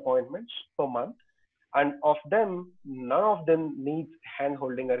 11,000 appointments per month. And of them, none of them needs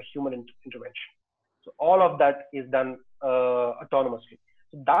hand-holding or human intervention. So all of that is done autonomously.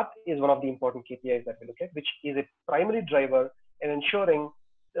 So that is one of the important KPIs that we look at, which is a primary driver in ensuring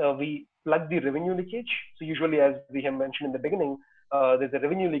we plug the revenue leakage. So usually, as we have mentioned in the beginning, there's a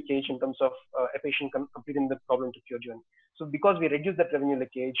revenue leakage in terms of a patient completing the problem to cure journey. So because we reduce that revenue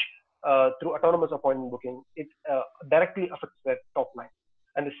leakage through autonomous appointment booking, it directly affects the top line.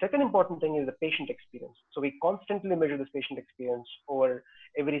 And the second important thing is the patient experience. So we constantly measure this patient experience over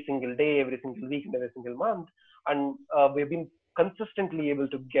every single day, every single week, and every single month. And we've been consistently able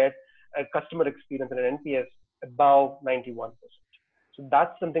to get a customer experience and an NPS above 91%. So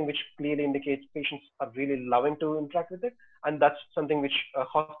that's something which clearly indicates patients are really loving to interact with it. And that's something which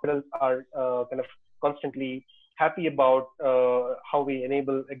hospitals are kind of constantly happy about, how we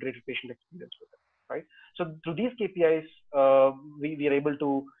enable a greater patient experience with it, right? So through these KPIs, we are able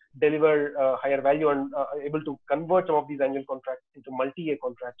to deliver higher value and able to convert some of these annual contracts into multi-year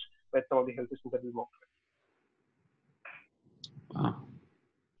contracts with some of the health systems that we work with. Wow.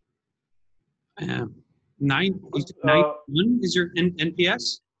 91 is your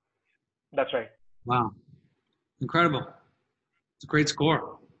NPS? That's right. Wow. Incredible. It's a great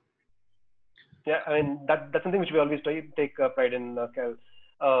score. Yeah, I mean, that's something which we always take pride in, Kel.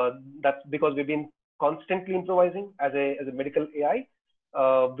 That's because we've been constantly improvising as a medical AI.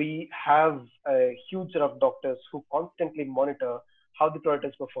 We have a huge set of doctors who constantly monitor how the product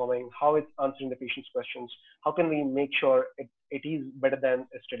is performing, how it's answering the patient's questions, how can we make sure it is better than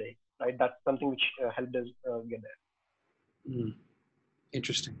yesterday, right? That's something which helped us get there.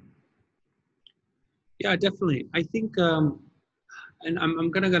 Interesting. Yeah, definitely. I think, and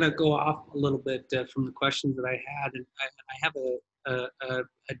I'm gonna go off a little bit from the questions that I had, and I have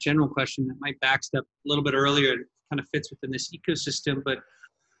a general question that might backstep a little bit earlier. It kind of fits within this ecosystem, but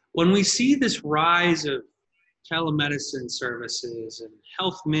when we see this rise of telemedicine services and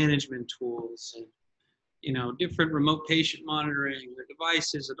health management tools and, you know, different remote patient monitoring or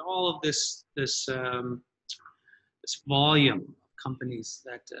devices and all of this volume of companies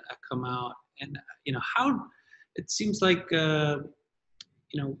that come out, and, you know, how it seems like, you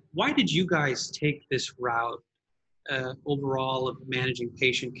know, why did you guys take this route overall of managing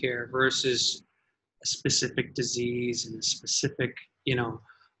patient care versus a specific disease and a specific, you know,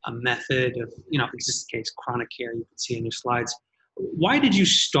 a method of, you know, in this case, chronic care, you can see in your slides. Why did you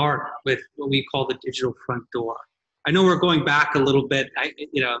start with what we call the digital front door? I know we're going back a little bit,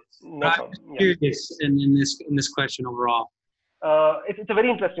 you know, I'm curious in this question overall. It's a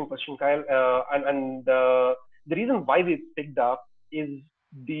very interesting question, Kyle. And the reason why we picked up is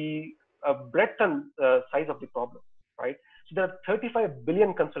the breadth and size of the problem, right? So there are 35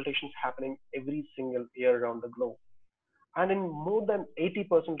 billion consultations happening every single year around the globe. And in more than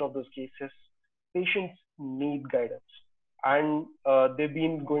 80% of those cases, patients need guidance. And they've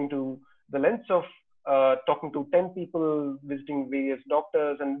been going to the lengths of talking to 10 people, visiting various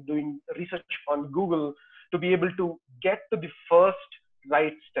doctors, and doing research on Google to be able to get to the first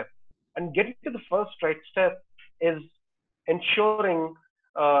right step. And getting to the first right step is ensuring,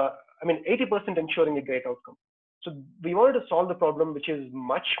 80% ensuring a great outcome. So we wanted to solve the problem, which is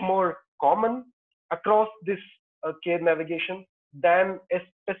much more common across this care navigation than a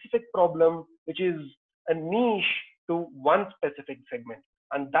specific problem, which is a niche to one specific segment.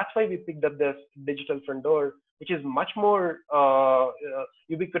 And that's why we picked up this digital front door, which is much more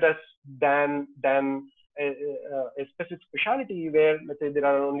ubiquitous than a specific specialty where, let's say, there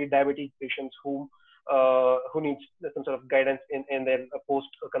are only diabetic patients who need some sort of guidance in their post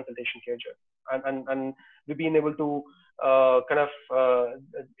consultation care journey. And we've been able to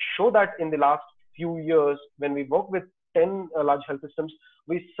show that in the last few years. When we work with 10 large health systems,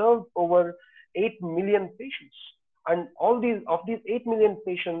 we served over 8 million patients. And of these 8 million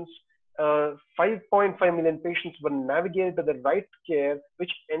patients, 5.5 million patients were navigated to the right care,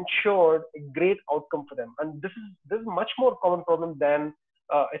 which ensured a great outcome for them. And this is much more common problem than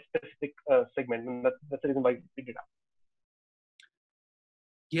a specific segment, and that's the reason why we picked it up.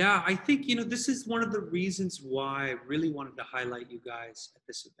 Yeah, I think, you know, this is one of the reasons why I really wanted to highlight you guys at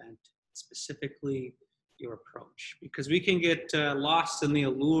this event, specifically your approach, because we can get lost in the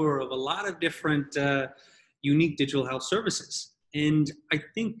allure of a lot of different unique digital health services. And I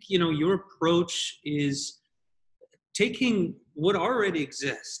think, you know, your approach is taking what already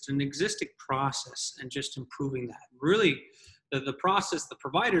exists, an existing process, and just improving that. Really, the process, the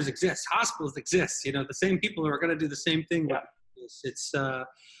providers exist, hospitals exist, you know, the same people are going to do the same thing. Yeah. It's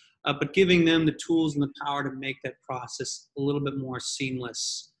but giving them the tools and the power to make that process a little bit more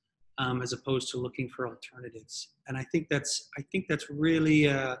seamless, as opposed to looking for alternatives. And I think that's really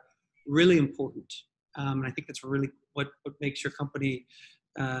really important. And I think that's really what makes your company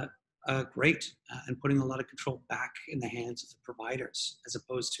great, and putting a lot of control back in the hands of the providers, as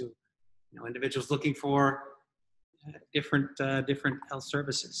opposed to individuals looking for different health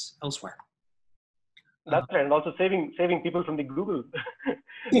services elsewhere. That's right, and also saving people from the Google.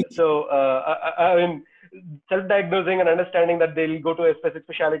 So I mean, self-diagnosing and understanding that they'll go to a specific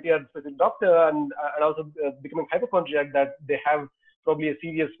specialty or a specific doctor, and also becoming hypochondriac that they have probably a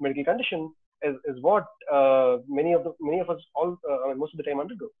serious medical condition is what many of us all most of the time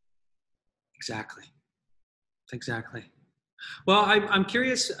undergo. Exactly. Well, I'm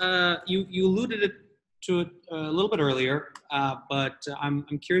curious. You alluded to it a little bit earlier, but I'm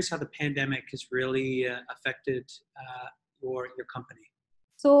curious how the pandemic has really affected your company.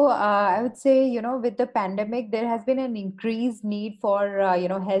 So I would say, with the pandemic, there has been an increased need for,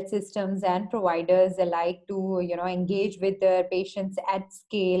 health systems and providers alike to, engage with their patients at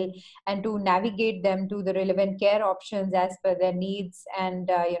scale and to navigate them to the relevant care options as per their needs and,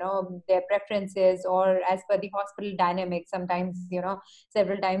 their preferences, or as per the hospital dynamics. Sometimes,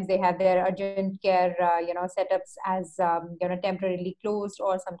 several times they have their urgent care, setups as, temporarily closed,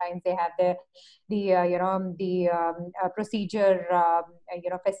 or sometimes they have the procedure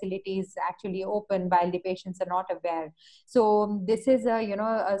facilities actually open while the patients are not aware. So this is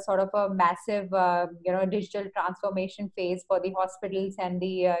a sort of a massive digital transformation phase for the hospitals, and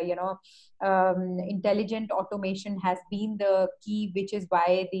the intelligent automation has been the key, which is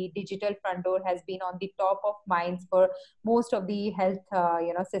why the digital front door has been on the top of minds for most of the health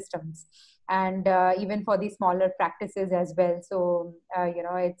systems, and even for the smaller practices as well. So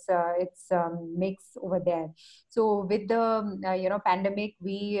it's mix over there. So with the pandemic,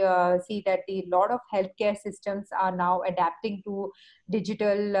 we see that the lot of healthcare systems are now adapting to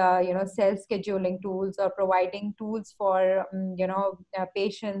digital self scheduling tools, or providing tools for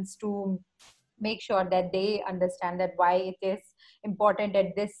patients to make sure that they understand that why it is important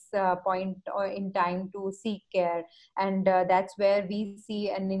at this point or in time to seek care. And that's where we see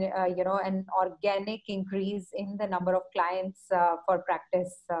an organic increase in the number of clients for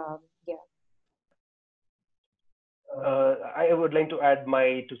practice. Yeah. I would like to add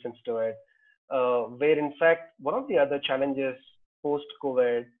my 2 cents to it, where in fact one of the other challenges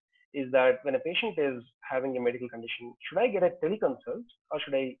post-COVID is that when a patient is having a medical condition, should I get a teleconsult or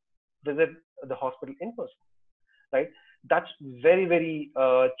should I visit the hospital in person? Right? That's very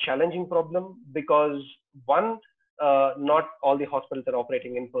challenging problem, because one, not all the hospitals are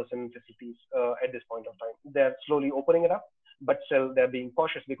operating in-person facilities at this point of time. They're slowly opening it up, but still they're being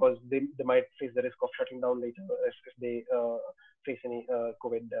cautious because they might face the risk of shutting down later if they face any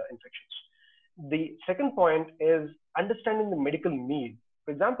COVID infections. The second point is understanding the medical need.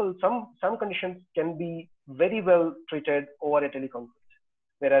 For example, some conditions can be very well treated over a teleconsult,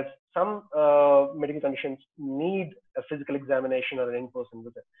 whereas some medical conditions need a physical examination or an in-person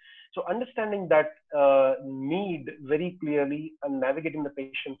visit. So understanding that need very clearly and navigating the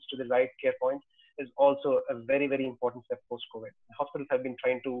patients to the right care point is also a very important step post-COVID. Hospitals have been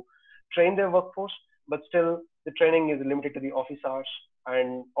trying to train their workforce, but still the training is limited to the office hours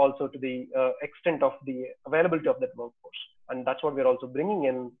and also to the extent of the availability of that workforce. And that's what we're also bringing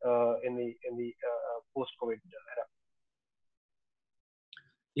in the post-COVID era.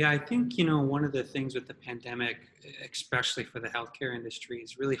 Yeah, I think, one of the things with the pandemic, especially for the healthcare industry,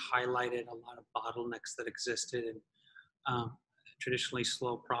 is really highlighted a lot of bottlenecks that existed in traditionally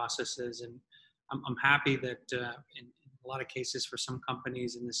slow processes. And I'm happy that in a lot of cases for some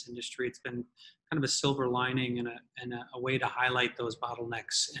companies in this industry, it's been kind of a silver lining and a way to highlight those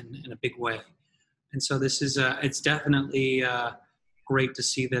bottlenecks in a big way. And so this is it's definitely great to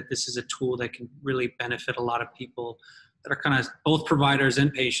see that this is a tool that can really benefit a lot of people that are kind of both providers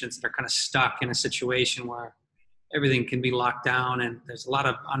and patients that are kind of stuck in a situation where everything can be locked down and there's a lot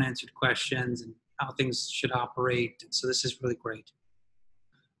of unanswered questions and how things should operate. So this is really great.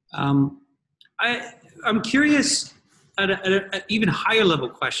 I'm curious at an even higher level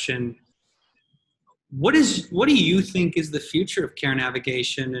question. What do you think is the future of care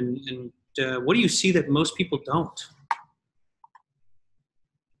navigation, and what do you see that most people don't?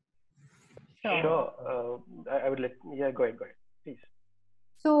 Sure. I would go ahead, please.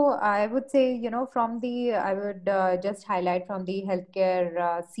 So I would say, I would just highlight from the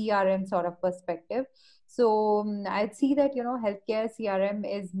healthcare CRM sort of perspective. So I'd see that, healthcare CRM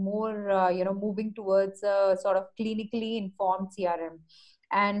is more, moving towards a sort of clinically informed CRM.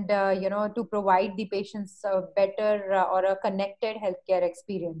 And, to provide the patients a better or a connected healthcare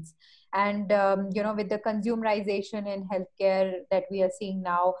experience. And with the consumerization in healthcare that we are seeing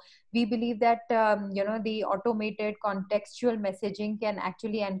now, we believe that the automated contextual messaging can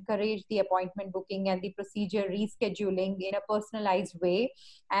actually encourage the appointment booking and the procedure rescheduling in a personalized way.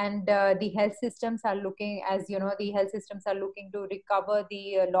 And the health systems are looking, as the health systems are looking to recover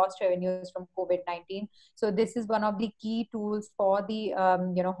the lost revenues from COVID-19. So this is one of the key tools for the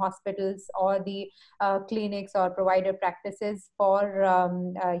hospitals or the clinics or provider practices for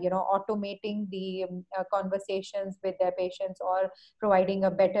automating the conversations with their patients or providing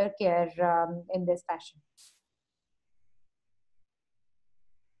a better care in this fashion.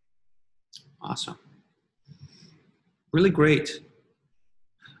 Awesome. Really great.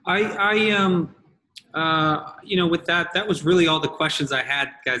 With that was really all the questions I had,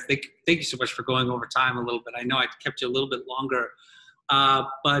 guys. Thank you so much for going over time a little bit. I know I kept you a little bit longer.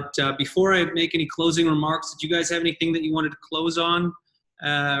 But before I make any closing remarks, did you guys have anything that you wanted to close on,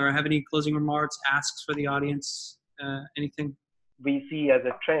 or have any closing remarks, asks for the audience, anything? We see as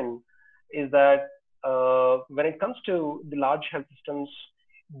a trend is that when it comes to the large health systems,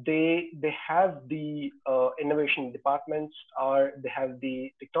 they have the innovation departments, or they have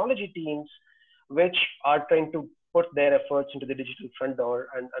the technology teams, which are trying to put their efforts into the digital front door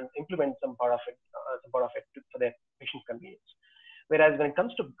and implement some part of it for their patients' convenience. Whereas when it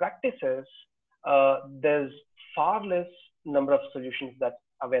comes to practices, there's far less number of solutions that's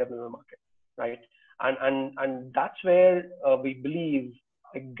available in the market, right? And that's where we believe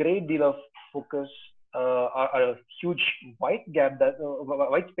a great deal of focus or a huge white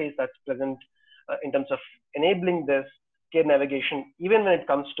space that's present in terms of enabling this care navigation, even when it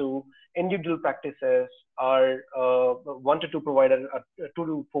comes to individual practices or 1 to 2 provider, 2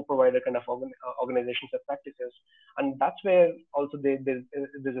 to 4 provider kind of organizations or practices. And that's where also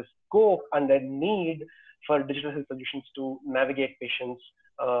there's a scope and a need for digital health solutions to navigate patients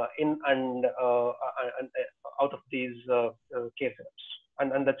in and out of these care setups.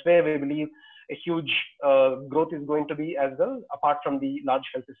 And that's where we believe a huge growth is going to be as well, apart from the large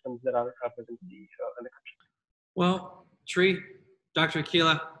health systems that are present in the country. Well, Sri, Dr.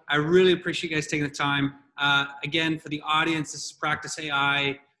 Akhila, I really appreciate you guys taking the time. Again, for the audience, this is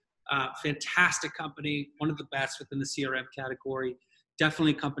Praktice.ai, fantastic company, one of the best within the CRM category.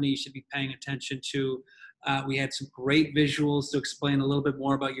 Definitely a company you should be paying attention to. We had some great visuals to explain a little bit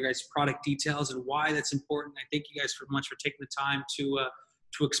more about your guys' product details and why that's important. I thank you guys so much for taking the time to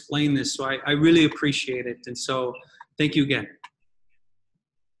explain this. So I really appreciate it. And so thank you again.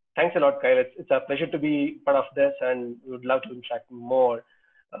 Thanks a lot, Kyle. It's a pleasure to be part of this, and we would love to interact more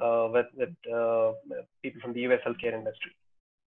with people from the US healthcare industry.